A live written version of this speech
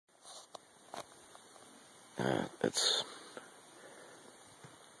It's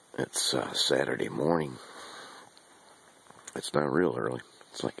Saturday morning. It's not real early.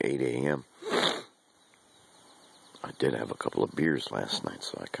 It's like 8 a.m. I did have a couple of beers last night,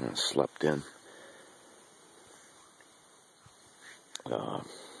 so I kind of slept in.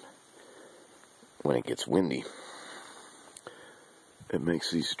 When it gets windy, it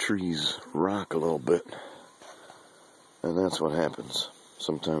makes these trees rock a little bit, and that's what happens.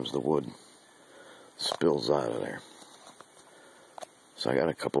 Sometimes the wood spills out of there. So I got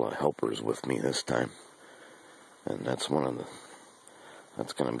a couple of helpers with me this time, and that's going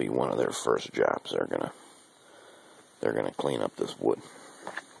to be one of their first jobs. They're gonna clean up this wood.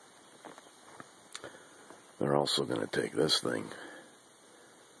 They're also gonna take this thing,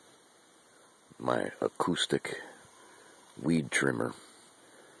 my acoustic weed trimmer,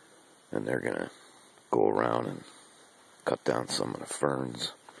 and they're gonna go around and cut down some of the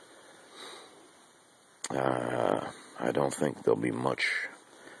ferns. I don't think there'll be much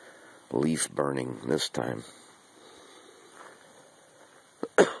leaf burning this time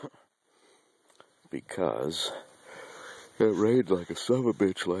because it rained like a son of a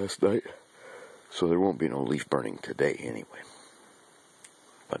bitch last night, so there won't be no leaf burning today anyway.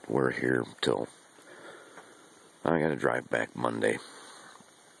 But we're here till I gotta drive back Monday.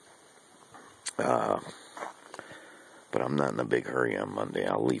 But I'm not in a big hurry on Monday.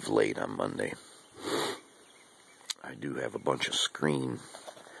 I'll leave late on Monday. I do have a bunch of screen.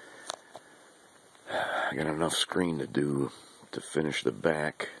 I got enough screen to do to finish the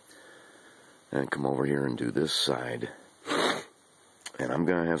back and come over here and do this side. And I'm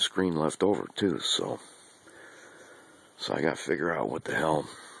gonna have screen left over too, so I gotta figure out what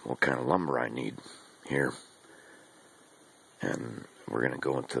kind of lumber I need here. And we're gonna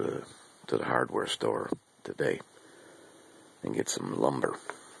go into the hardware store today and get some lumber.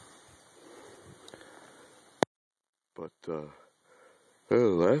 But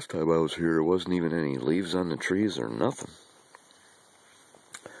last time I was here, there wasn't even any leaves on the trees or nothing.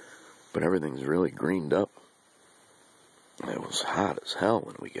 But everything's really greened up. It was hot as hell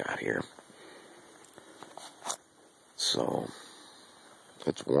when we got here. So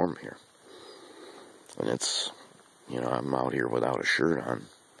it's warm here. And I'm out here without a shirt on.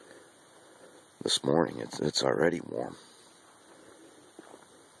 This morning, it's already warm.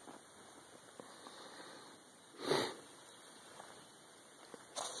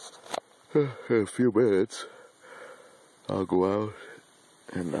 In a few minutes, I'll go out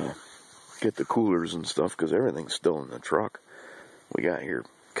and get the coolers and stuff, because everything's still in the truck. We got here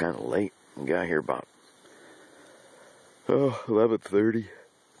kind of late. We got here about 11:30.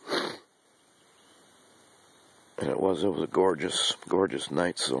 And it was a gorgeous, gorgeous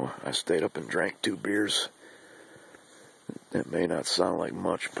night, so I stayed up and drank 2 beers. It may not sound like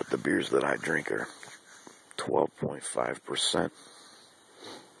much, but the beers that I drink are 12.5%.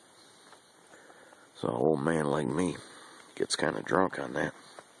 So an old man like me gets kind of drunk on that.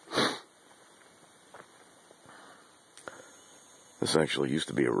 This actually used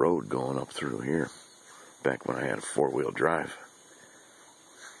to be a road going up through here, back when I had a 4-wheel drive.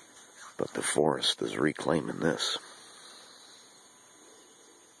 But the forest is reclaiming this.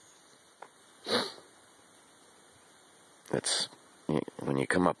 It's when you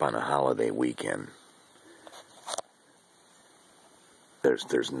come up on a holiday weekend,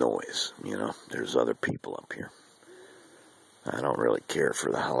 there's noise, there's other people up here. I don't really care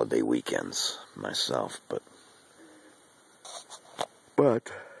for the holiday weekends myself, but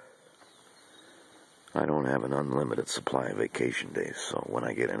I don't have an unlimited supply of vacation days, so when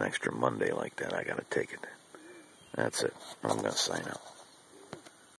I get an extra Monday like that, I gotta take it. That's it. I'm gonna sign out.